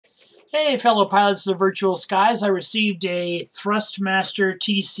Hey, fellow pilots of the virtual skies. I received a Thrustmaster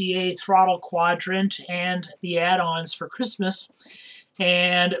TCA Throttle Quadrant and the add-ons for Christmas,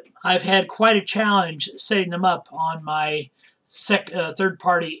 and I've had quite a challenge setting them up on my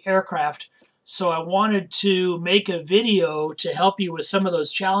third-party aircraft. So I wanted to make a video to help you with some of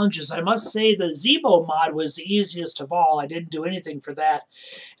those challenges. I must say the Zibo mod was the easiest of all. I didn't do anything for that.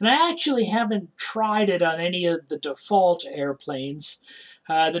 And I actually haven't tried it on any of the default airplanes.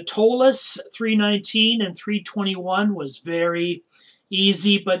 The ToLiss 319 and 321 was very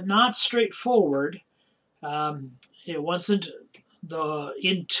easy, but not straightforward. It wasn't the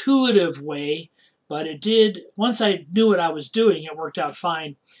intuitive way, but it did. Once I knew what I was doing, it worked out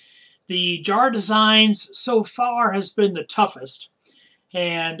fine. The JarDesigns so far has been the toughest.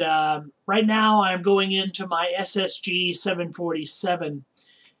 And right now I'm going into my SSG 747.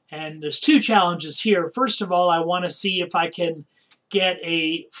 And there's two challenges here. First of all, I want to see if I can get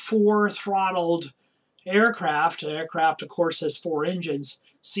a four-throttled aircraft. The aircraft, of course, has four engines.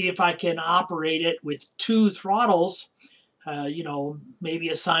 See if I can operate it with two throttles, maybe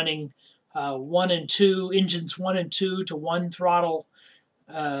assigning engines 1 and 2 to one throttle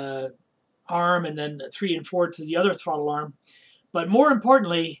arm and then 3 and 4 to the other throttle arm. But more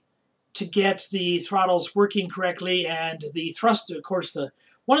importantly, to get the throttles working correctly and the thrust, of course,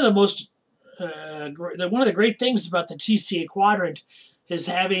 one of the great things about the TCA Quadrant is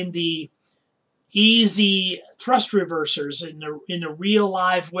having the easy thrust reversers in the real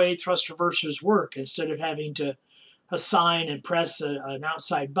live way thrust reversers work, instead of having to assign and press an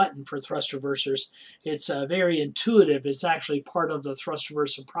outside button for thrust reversers. It's very intuitive. It's actually part of the thrust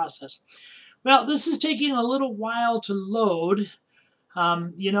reverser process. Well, this is taking a little while to load.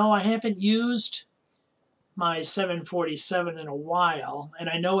 I haven't used my 747 in a while, and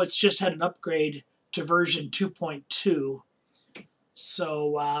I know it's just had an upgrade to version 2.2.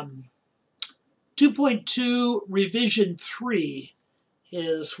 So 2.2 revision 3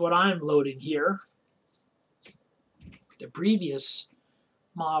 is what I'm loading here. The previous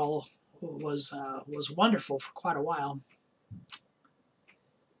model was wonderful for quite a while.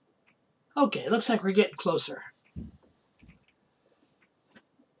 Okay, looks like we're getting closer.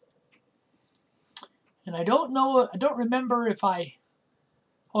 And I don't remember if I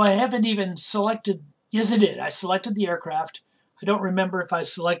haven't even selected. Yes, I did. I selected the aircraft. I don't remember if I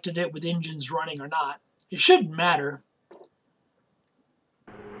selected it with engines running or not. It shouldn't matter.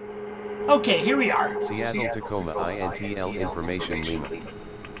 Okay, here we are. Seattle Tacoma INTL information Lima.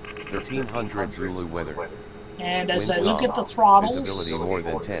 1300 Zulu weather. And as I look at the throttles, visibility more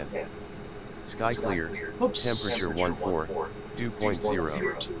than 10. Sky clear. Temperature 14, dew point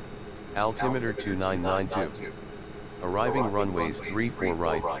 0. Altimeter 2992. Arriving runways 34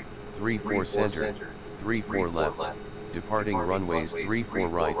 right, 34 center, 34 left. Departing runways 34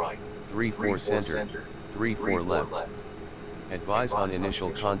 right, 34 center, 34 left. Advise on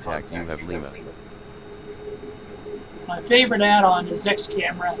initial contact. You have Lima. My favorite add-on is X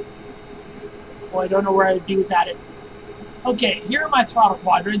Camera. Well, I don't know where I'd be without it. Okay, here are my throttle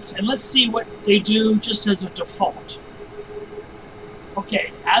quadrants, and let's see what they do just as a default.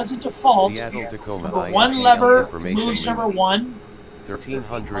 Okay, as a default, number 1 lever moves number 1,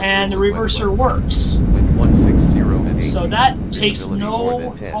 1300 and the reverser works. So that takes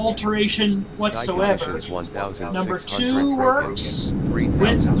no alteration whatsoever. Number 2 works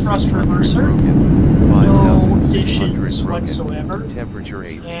with thrust reverser, no additions whatsoever.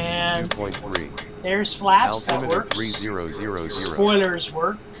 And there's flaps, that works. Spoilers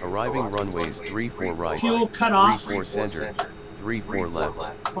work. Arriving runways 34 right, Fuel cutoff. 34 center, 34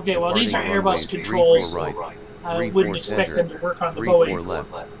 left. Okay, well these are Airbus controls. I wouldn't expect them to work on the Boeing.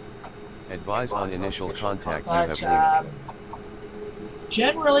 Left. Advise on initial contact. But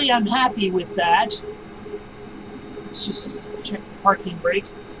generally I'm happy with that. Let's just check the parking brake.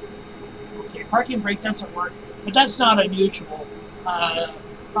 Okay, parking brake doesn't work, but that's not unusual.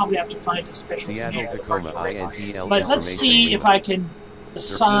 Probably have to find a special Tacoma INTL. But let's see if I can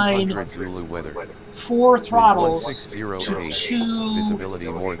assign 4 throttles to 2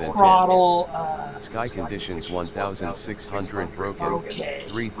 throttle. Sky conditions 1,600 broken. Okay.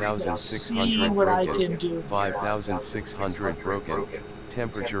 3,600 what I broken. can do. 5,600 broken.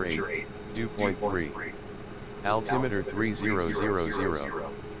 Temperature 8. Dew point 3. Altimeter 3000.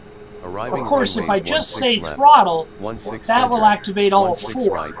 Arriving of course, if I just say left, throttle, 16 that will activate all 16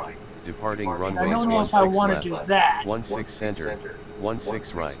 4. right. Departing runways I don't know if I want to do that. 16 center,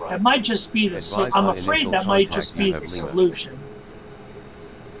 16 right. That might just be the. I'm afraid that might just be the solution.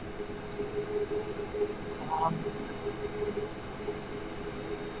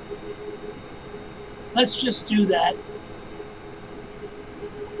 Let's just do that.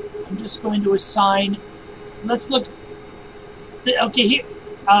 I'm just going to assign, let's look, okay, here,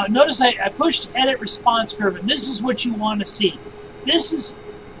 notice I pushed edit response curve, and this is what you want to see. This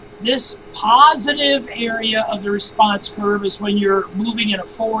positive area of the response curve is when you're moving in a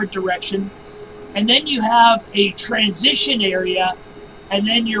forward direction, and then you have a transition area, and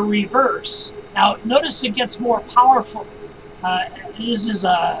then your reverse. Now, notice it gets more powerful. This is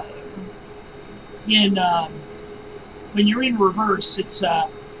when you're in reverse, it's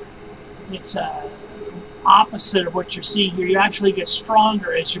opposite of what you're seeing here. You actually get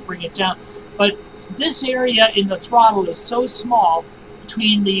stronger as you bring it down. But this area in the throttle is so small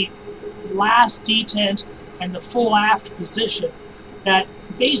between the last detent and the full aft position that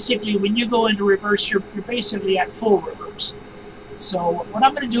basically when you go into reverse, you're basically at full reverse. So what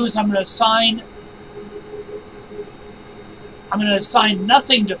I'm going to do is I'm going to assign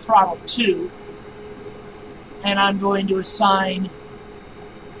nothing to throttle 2, and I'm going to assign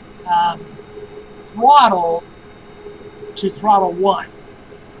throttle to throttle 1.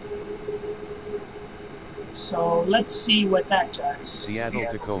 So let's see what that does. Seattle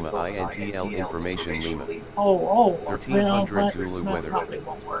Tacoma INTL information Lima. 1300 well, Zulu weather. Probably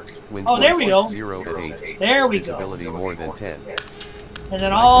won't work. Wind There we go. 0 at 8. There we Visibility go. more than 10. And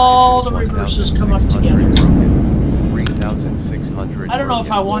then all the reverses come up together. 3,600. I don't know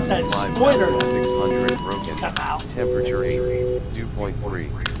if I want that spoiler 5,600 broken. come out. Temperature 8. Dew point 3.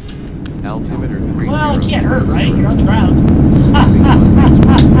 Altimeter 3. Well, it can't hurt, right? You're on the ground.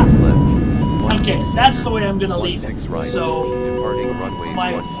 Okay, that's the way I'm going to leave it. So,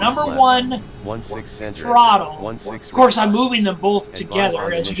 my number 1 throttle, of course I'm moving them both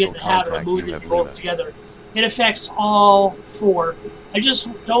together as you get in the habit of moving them both together. It affects all 4. I just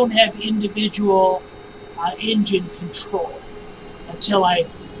don't have individual engine control until I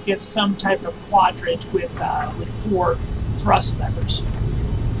get some type of quadrant with 4 thrust levers.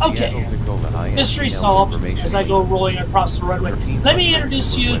 Okay, mystery solved as I go rolling across the runway. Let me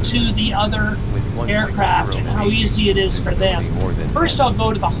introduce you to the other aircraft and how easy it is for them. First I'll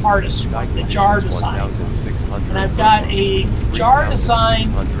go to the hardest one, the JarDesign. And I've got a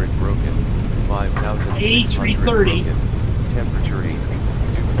JarDesign A330. Temperature 8.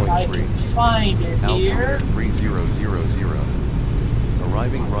 I can find it here. 3000.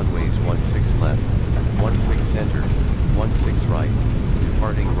 Arriving runways 16 left, 16 center, 16 right.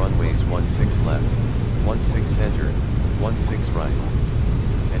 Departing runways 16 left, 16 center, 16 right.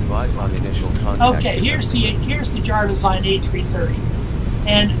 Advise on initial contact. Okay, here's the JarDesign A330.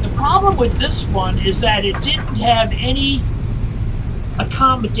 And the problem with this one is that it didn't have any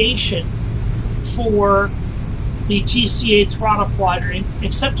accommodation for the TCA Throttle Quadrant,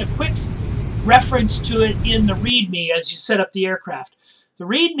 except a quick reference to it in the README as you set up the aircraft. The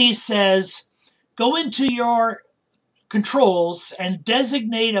README says, go into your controls and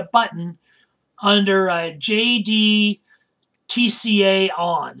designate a button under JD TCA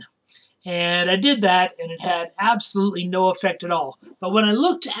on. And I did that, and it had absolutely no effect at all. But when I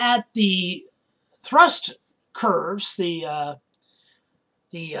looked at the thrust curves, they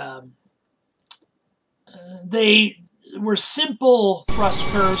were simple thrust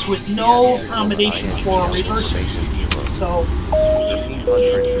curves with no accommodation for reversers. So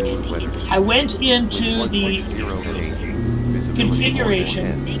I went into the configuration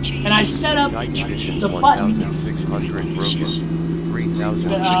and I set up the button,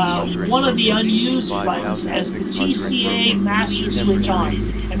 one of the unused buttons, as the TCA master switch on.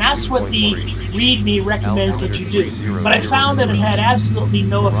 And that's what the README recommends that you do. But I found that it had absolutely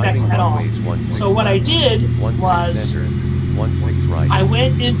no effect at all. So what I did was I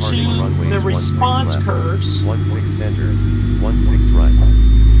went into the response curves. 16 center, 16 right.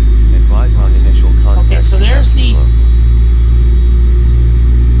 Advise on initial contact. Okay, so there's the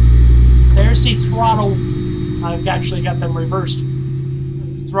throttle. I've actually got them reversed.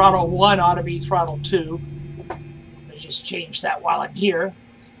 Throttle 1 ought to be throttle 2. I just changed that while I'm here.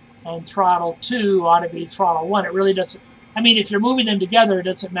 And throttle 2 ought to be throttle 1. It really doesn't. I mean, if you're moving them together, it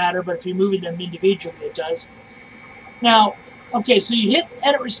doesn't matter, but if you're moving them individually, it does. Now, okay, so you hit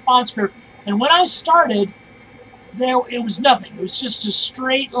edit response curve, and when I started, it was nothing. It was just a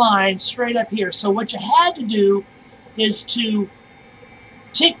straight line straight up here. So what you had to do is to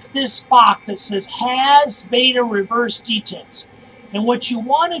tick this box that says has beta reverse detents. And what you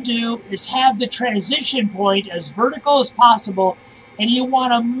want to do is have the transition point as vertical as possible, and you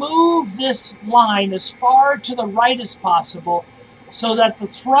want to move this line as far to the right as possible so that the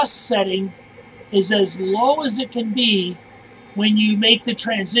thrust setting is as low as it can be when you make the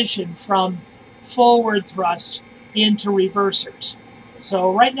transition from forward thrust into reversers.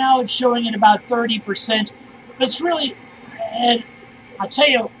 So right now it's showing at about 30%. It's really, and I'll tell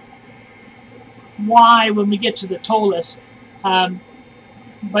you, why when we get to the ToLiss.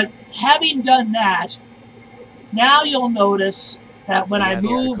 But having done that, now you'll notice that when I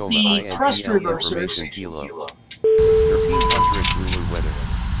move the thrust reversers,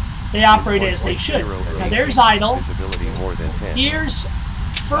 they operate as they should. Now there's idle. Here's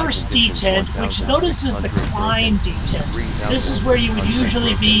first detent, which notice is the climb detent. This is where you would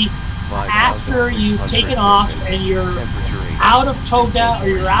usually be after you've taken off and you're out of toga or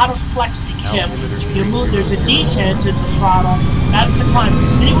you're out of flex temp. You move. There's a detent in the throttle. That's the climb.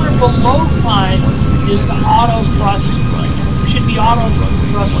 Anywhere below climb is the auto thrust. It should be auto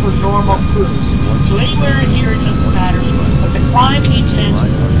thrust for normal cruise. So anywhere in here it doesn't matter. But the climb detent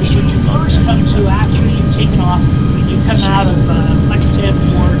is what you first come to after you've taken off and you come out of flex temp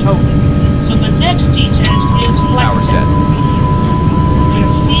or toga. So the next detent is flex temp. You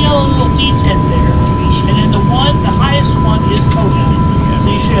can feel a little detent there. And then the highest one is toga. So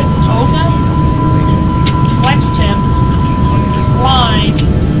you should have toga, flex temp, climb,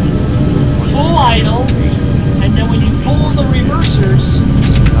 full idle, and then when you pull the reversers,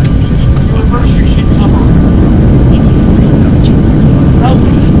 the reverser should come on.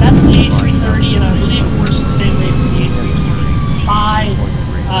 Okay, so that's the A330, and I believe it works the same way for the A320 by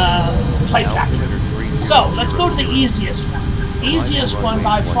Flight Tracker. So let's go to the easiest one. The easiest one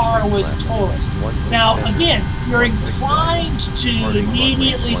by far was ToLiss. Now again, you're inclined to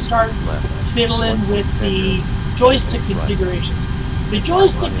immediately start fiddling with the joystick configurations. The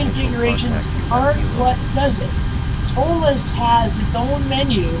joystick configurations aren't what does it. ToLiss has its own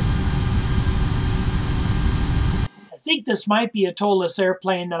menu. I think this might be a ToLiss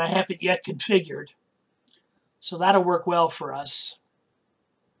airplane that I haven't yet configured. So that'll work well for us.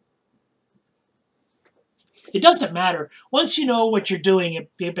 It doesn't matter. Once you know what you're doing,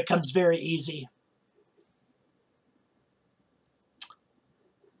 it becomes very easy.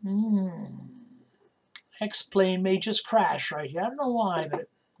 X-plane may just crash right here. I don't know why, but,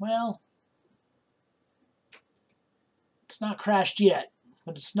 well, it's not crashed yet,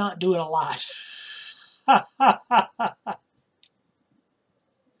 but it's not doing a lot.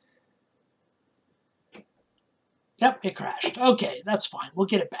 Yep, it crashed. Okay, that's fine. We'll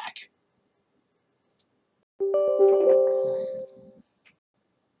get it back.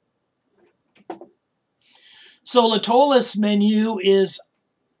 So the ToLiss menu is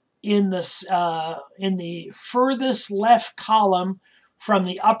in the furthest left column from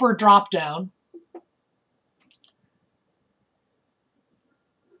the upper drop-down.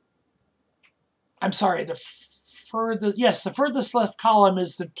 I'm sorry, the furthest left column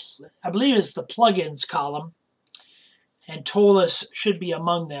is I believe it's the plugins column, and ToLiss should be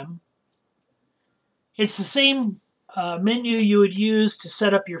among them. It's the same menu you would use to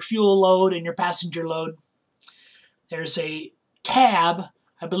set up your fuel load and your passenger load. There's a tab,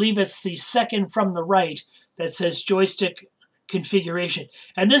 I believe it's the second from the right, that says joystick configuration.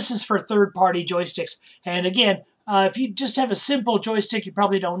 And this is for third-party joysticks. And again, if you just have a simple joystick, you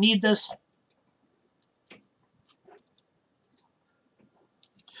probably don't need this.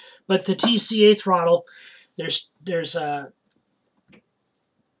 But the TCA throttle, there's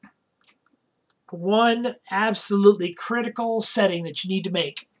one absolutely critical setting that you need to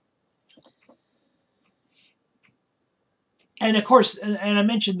make. And of course, and I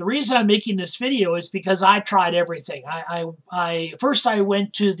mentioned the reason I'm making this video is because I tried everything. First I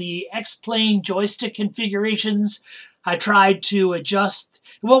went to the X-plane joystick configurations. I tried to adjust.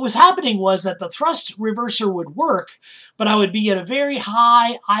 What was happening was that the thrust reverser would work, but I would be at a very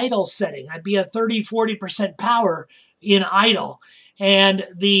high idle setting. I'd be at 30–40% power in idle. And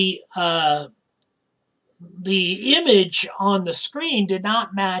the image on the screen did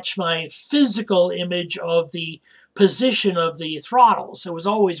not match my physical image of the position of the throttles. It was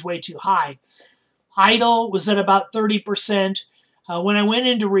always way too high. Idle was at about 30%. When I went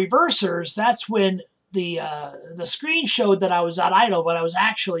into reversers, that's when the screen showed that I was at idle, but I was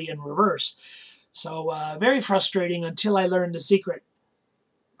actually in reverse. So very frustrating until I learned the secret.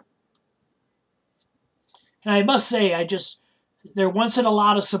 And I must say, there wasn't a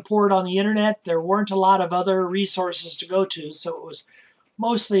lot of support on the internet. There weren't a lot of other resources to go to, so it was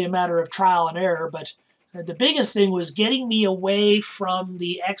mostly a matter of trial and error. But the biggest thing was getting me away from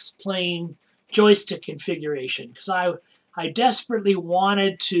the X-plane joystick configuration, because I desperately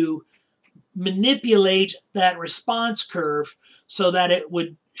wanted to manipulate that response curve so that it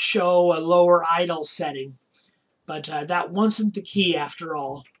would show a lower idle setting. But that wasn't the key after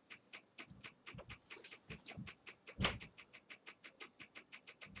all.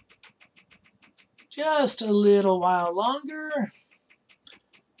 Just a little while longer.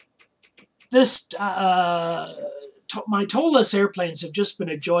 This, my ToLiss airplanes have just been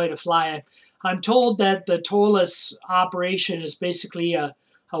a joy to fly. I'm told that the ToLiss operation is basically a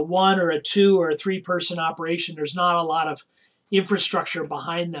 1 or a 2 or a 3-person operation. There's not a lot of infrastructure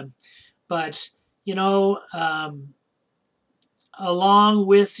behind them. But, you know, along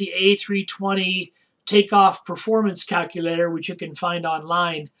with the A320 takeoff performance calculator, which you can find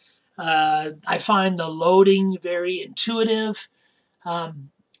online, I find the loading very intuitive.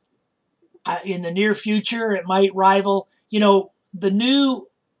 In the near future, it might rival, you know, the new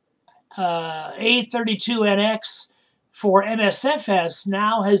A32NX for MSFS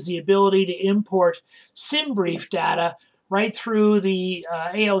now has the ability to import SimBrief data right through the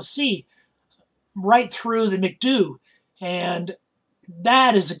AOC, right through the McDo, and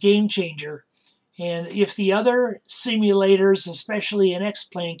that is a game changer. And if the other simulators, especially an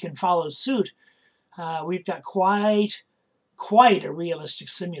X-Plane, can follow suit, we've got quite a realistic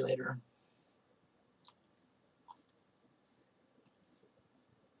simulator.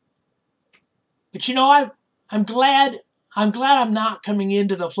 But you know, I'm glad I'm not coming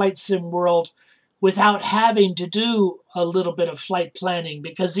into the flight sim world without having to do a little bit of flight planning,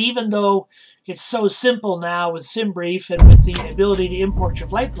 because even though it's so simple now with SimBrief and with the ability to import your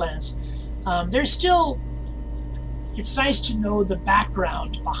flight plans, there's still, it's nice to know the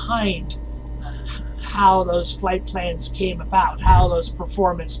background behind how those flight plans came about, how those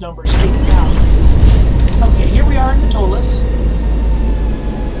performance numbers came about. Okay, here we are in the ToLiss.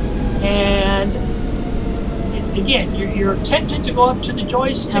 And again, you're tempted to go up to the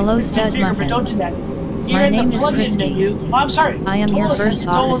joystick configure, but don't do that. Here My in name the is plugin Christy. menu, oh, I'm sorry. I am ToLiss your has first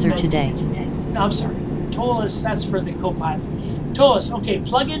its own officer menu. today. No, I'm sorry. ToLiss, that's for the co-pilot. ToLiss, okay,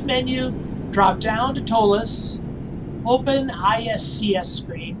 plugin menu, drop down to ToLiss, open ISCS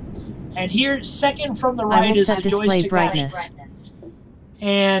screen, and here, second from the right is the joystick brightness.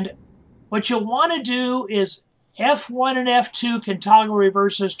 And what you'll want to do is F1 and F2 can toggle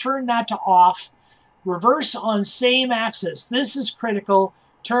reverses, turn that to off, reverse on same axis. This is critical,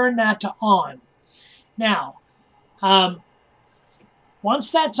 turn that to on. Now,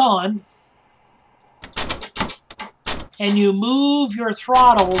 once that's on, and you move your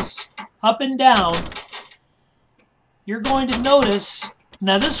throttles up and down, you're going to notice,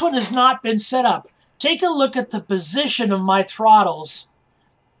 now this one has not been set up. Take a look at the position of my throttles.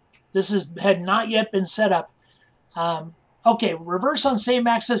 This had not yet been set up. Okay, reverse on same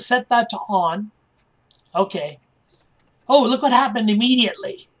axis, set that to on. Okay. Oh, look what happened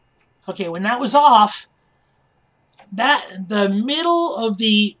immediately. Okay, when that was off, the middle of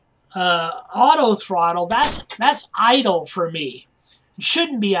the auto throttle, that's idle for me. It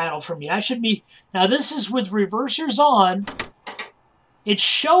shouldn't be idle for me. I should be, now this is with reversers on. It's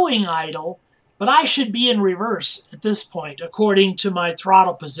showing idle, but I should be in reverse at this point, according to my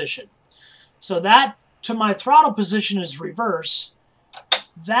throttle position. So that to my throttle position is reverse.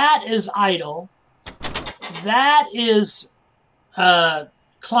 That is idle. That is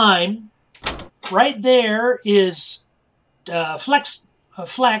climb. Right there is flex,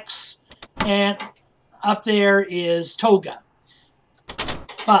 and up there is toga.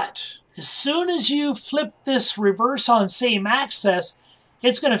 But as soon as you flip this reverse on same axis,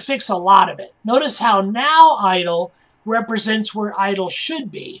 it's going to fix a lot of it. Notice how now idle represents where idle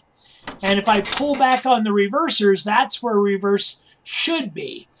should be. And if I pull back on the reversers, that's where reverse should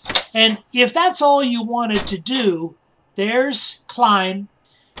be. And if that's all you wanted to do, there's climb,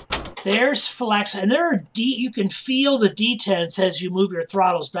 there's flex, and there are you can feel the detents as you move your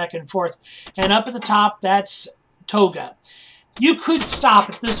throttles back and forth. And up at the top, that's toga. You could stop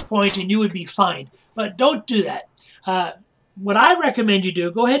at this point and you would be fine, but don't do that. What I recommend you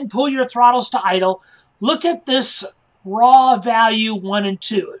do, go ahead and pull your throttles to idle. Look at this raw value 1 and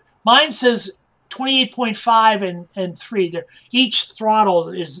 2. Mine says 28.5 and 3. Each throttle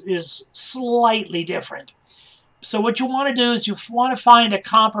is slightly different. So what you want to do is you want to find a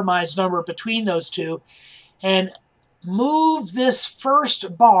compromise number between those two and move this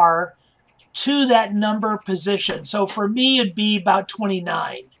first bar to that number position. So for me, it'd be about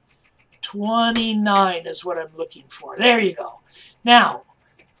 29. 29 is what I'm looking for. There you go. Now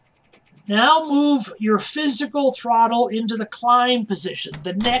move your physical throttle into the climb position,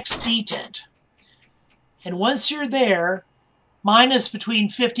 the next detent. And once you're there, mine is between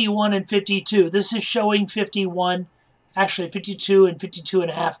 51 and 52. This is showing 51, actually 52 and 52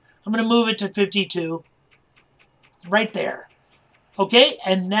 and a half. I'm going to move it to 52, right there. Okay,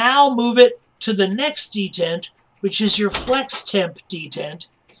 and now move it to the next detent, which is your flex temp detent.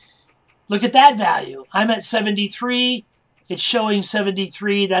 Look at that value. I'm at 73. It's showing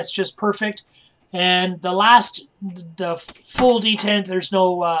 73. That's just perfect. And the full detent, there's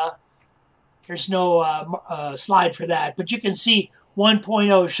no slide for that. But you can see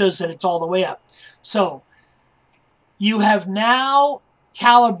 1.0 shows that it's all the way up. So you have now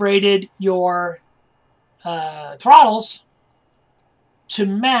calibrated your throttles to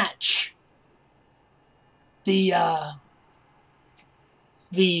match the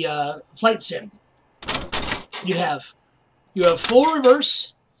flight sim. You have full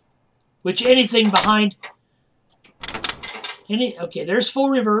reverse, which anything behind okay, there's full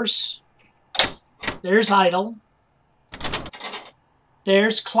reverse. There's idle.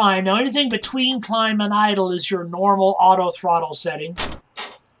 There's climb. Now anything between climb and idle is your normal auto throttle setting.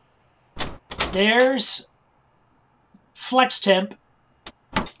 There's flex temp,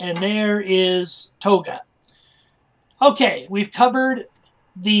 and there is toga. Okay, we've covered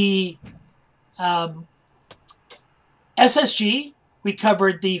the SSG, we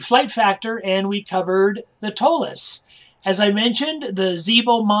covered the flight factor, and we covered the ToLiss. As I mentioned, the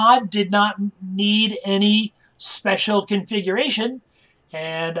Zeebo mod did not need any special configuration,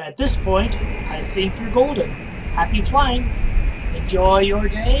 and at this point, I think you're golden. Happy flying. Enjoy your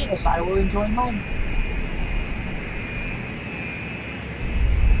day as I will enjoy mine.